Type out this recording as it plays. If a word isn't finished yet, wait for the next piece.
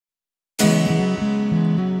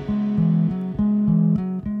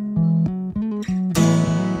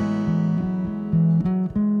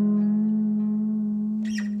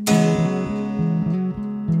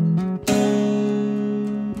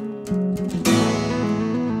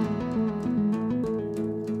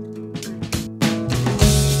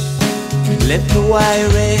Let the wire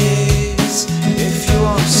raise if you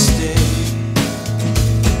want to stay.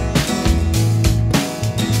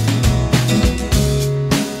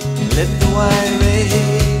 Let the wire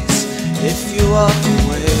raise if you walk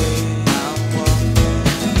away. I'm walking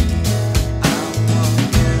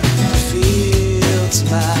fields,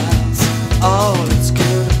 miles, all that's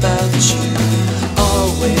good about you.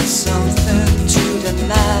 Always something to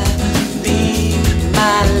deny me.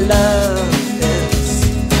 My love is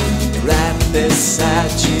right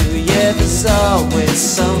beside you. Yeah, there's always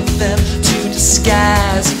something to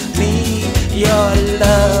disguise me. Your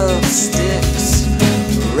love sticks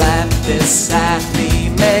right beside me.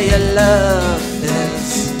 May your love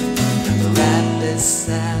is right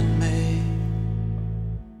beside me.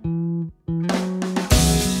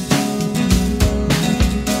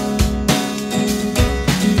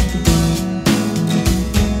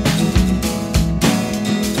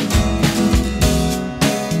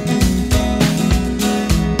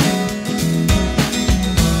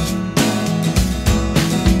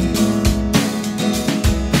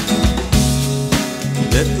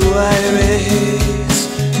 Let the wire raise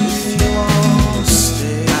if you want to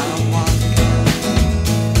stay. I'm walking.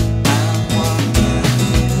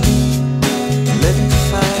 Let the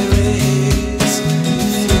fire raise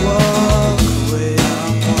if you walk away.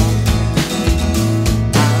 I'm talking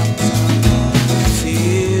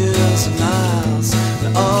fields and miles,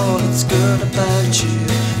 and all that's good about you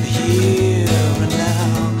here and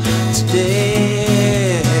now, today.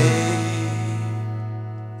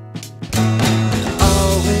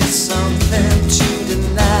 Something to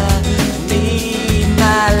deny me.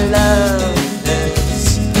 My love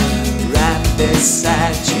is right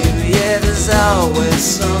beside you. Yeah, there's always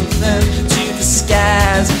something to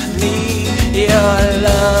disguise me. Your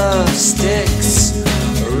love sticks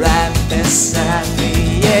right beside me.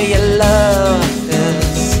 Yeah, your love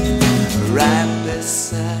is right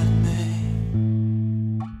beside me.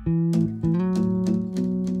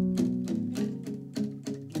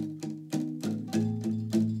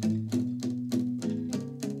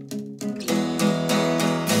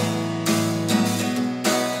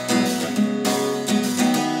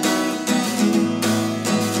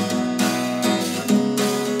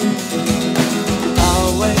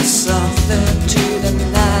 Something to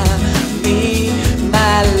deny me.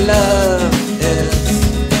 My love is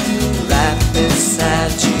right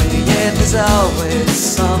beside you. Yeah, there's always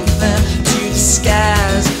something to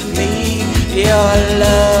disguise me. Your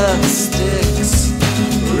love sticks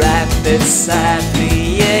right beside me.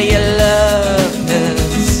 Yeah, your love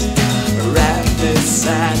is right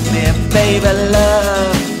beside me. Baby, love